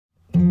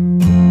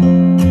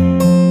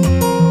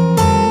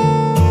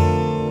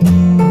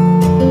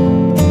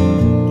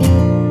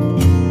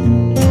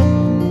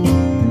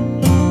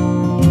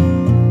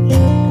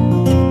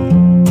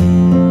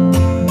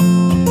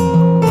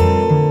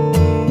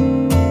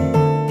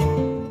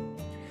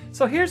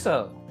So here's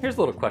a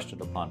little question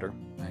to ponder.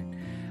 Right?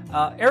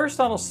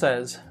 Aristotle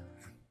says,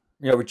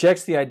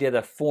 rejects the idea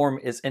that form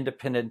is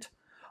independent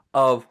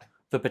of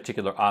the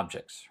particular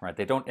objects. Right?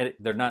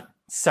 They're not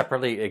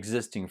separately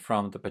existing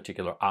from the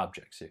particular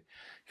objects. If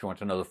you want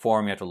to know the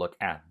form, you have to look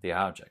at the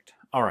object.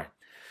 All right.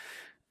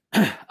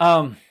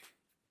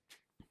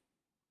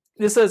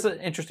 This is an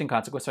interesting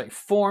consequence. Right?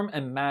 Form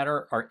and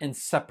matter are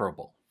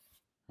inseparable.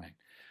 Right?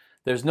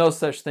 There's no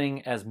such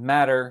thing as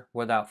matter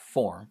without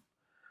form.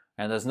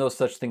 And there's no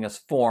such thing as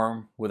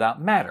form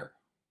without matter.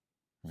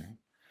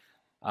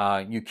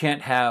 Right? You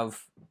can't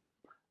have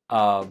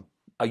a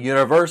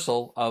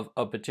universal of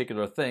a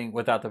particular thing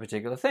without the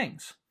particular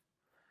things.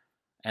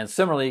 And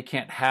similarly, you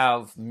can't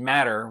have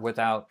matter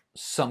without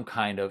some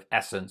kind of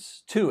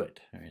essence to it.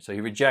 Right? So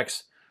he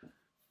rejects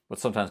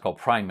what's sometimes called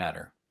prime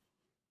matter.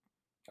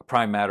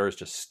 Prime matter is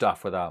just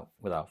stuff without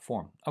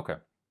form. Okay.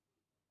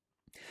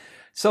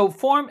 So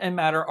form and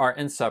matter are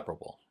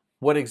inseparable.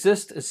 What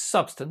exists is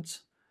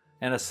substance,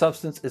 and a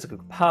substance is a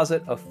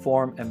composite of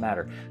form and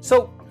matter.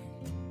 So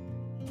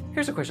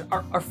here's a question.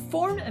 Are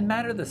form and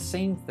matter the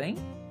same thing?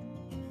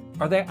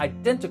 Are they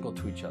identical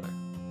to each other?